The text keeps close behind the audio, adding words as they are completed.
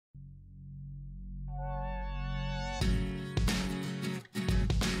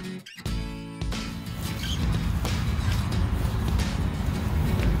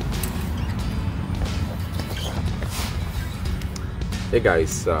Hey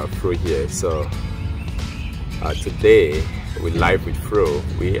guys, Fro here. So today with Live with Fro,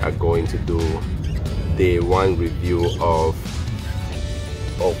 we are going to do day one review of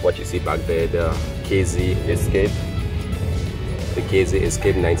what you see back there, the KZ Escape. The KZ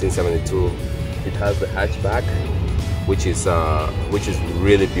Escape 1972. It has the hatchback, which is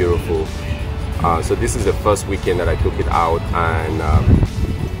really beautiful. So this is the first weekend that I took it out, and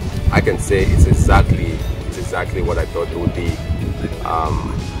I can say it's exactly what I thought it would be.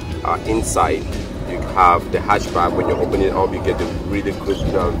 Inside you have the hatchback. When you open it up, you get a really good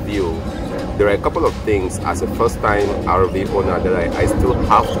view. There are a couple of things as a first time RV owner that I still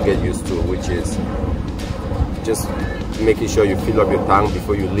have to get used to, which is just making sure you fill up your tank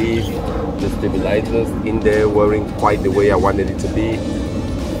before you leave. The stabilizers in there weren't quite the way I wanted it to be.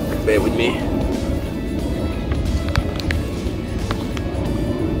 Bear with me.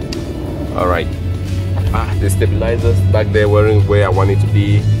 Alright, the stabilizers back there weren't where I wanted to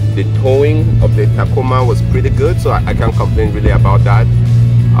be. The towing of the Tacoma was pretty good, so I can't complain really about that.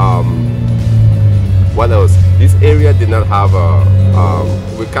 What else? This area did not have a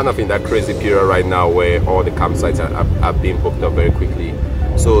we're kind of in that crazy period right now where all the campsites are being booked up very quickly.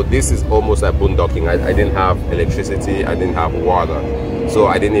 So this is almost like boondocking. I didn't have electricity, I didn't have water, so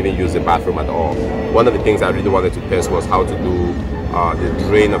I didn't even use the bathroom at all. One of the things I really wanted to test was how to do the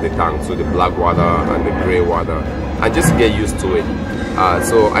drain of the tank, so the black water and the gray water, and just get used to it.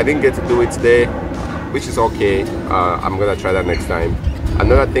 So I didn't get to do it today, which is okay. I'm gonna try that next time.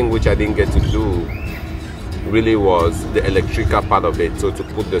 Another thing which I didn't get to do really was the electrical part of it, so to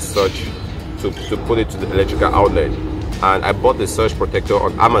put the surge, to put it to the electrical outlet. And I bought the surge protector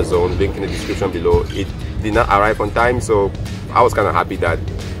on Amazon, link in the description below. It did not arrive on time, so I was kind of happy that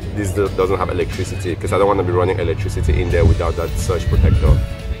this doesn't have electricity, because I don't want to be running electricity in there without that surge protector.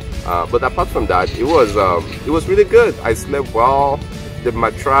 But apart from that, it was really good. I slept well. The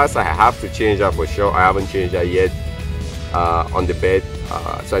mattress, I have to change that for sure. I haven't changed that yet on the bed,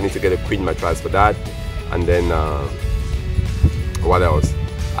 so I need to get a queen mattress for that. And then what else?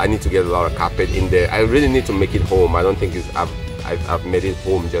 I need to get a lot of carpet in there. I really need to make it home. I don't think I've made it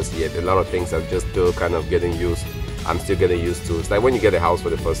home just yet. A lot of things I'm just still kind of getting used. I'm still getting used to. It's like when you get a house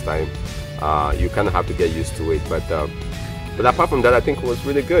for the first time, you kind of have to get used to it. But apart from that, I think it was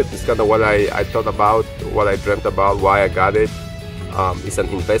really good. It's kind of what I thought about, what I dreamt about, why I got it. It's an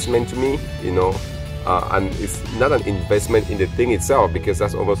investment to me, you know, and it's not an investment in the thing itself, because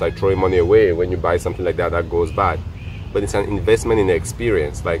that's almost like throwing money away when you buy something like that goes bad. But it's an investment in the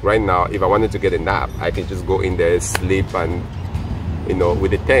experience. Like right now, if I wanted to get a nap, I can just go in there, sleep, and you know,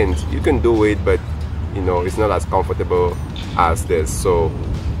 with the tent, you can do it, but you know, it's not as comfortable as this. So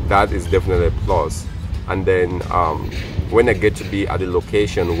that is definitely a plus. And then when I get to be at the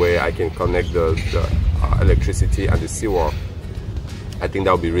location where I can connect the electricity and the seawall, I think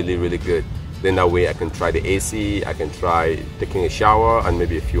that would be really, really good. Then that way I can try the AC, I can try taking a shower, and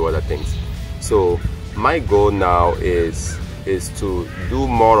maybe a few other things. So my goal now is to do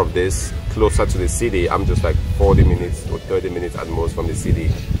more of this closer to the city. I'm just like 40 minutes or 30 minutes at most from the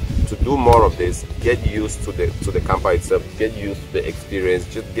city. To do more of this, get used to the camper itself, get used to the experience,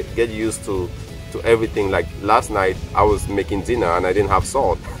 just get used to everything. Like last night I was making dinner and I didn't have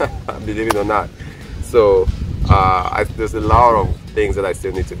salt, believe it or not. So there's a lot of things that I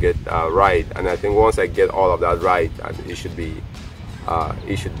still need to get right, and I think once I get all of that right, and it should be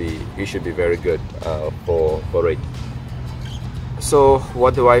very good for it. So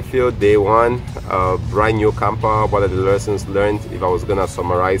what do I feel day one? Brand new camper. What are the lessons learned? If I was gonna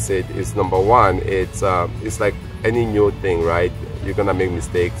summarize it, is number one, it's like any new thing, right? You're gonna make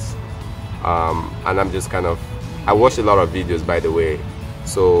mistakes, and I'm just kind of, I watched a lot of videos, by the way,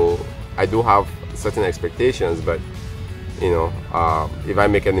 so I do have certain expectations. But you know, if I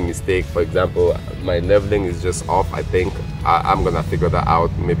make any mistake, for example, my leveling is just off, I think I'm gonna figure that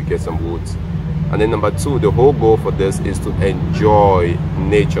out, maybe get some woods. And then number two, the whole goal for this is to enjoy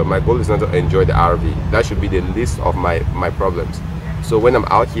nature. My goal is not to enjoy the RV. That should be the least of my problems. So when I'm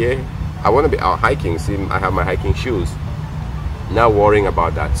out here, I want to be out hiking. See, I have my hiking shoes. Not worrying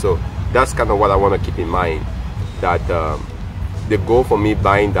about that. So that's kind of what I want to keep in mind. That the goal for me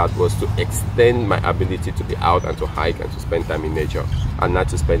buying that was to extend my ability to be out and to hike and to spend time in nature, and not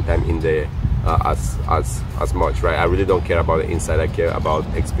to spend time in there as much, right? I really don't care about the inside. I care about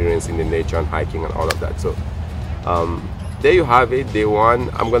experiencing the nature and hiking and all of that. So there you have it, day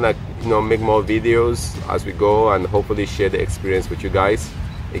one. I'm gonna, you know, make more videos as we go and hopefully share the experience with you guys.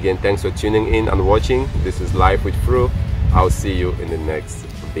 Again, thanks for tuning in and watching. This is Live with Fro. I'll see you in the next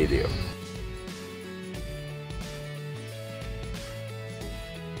video.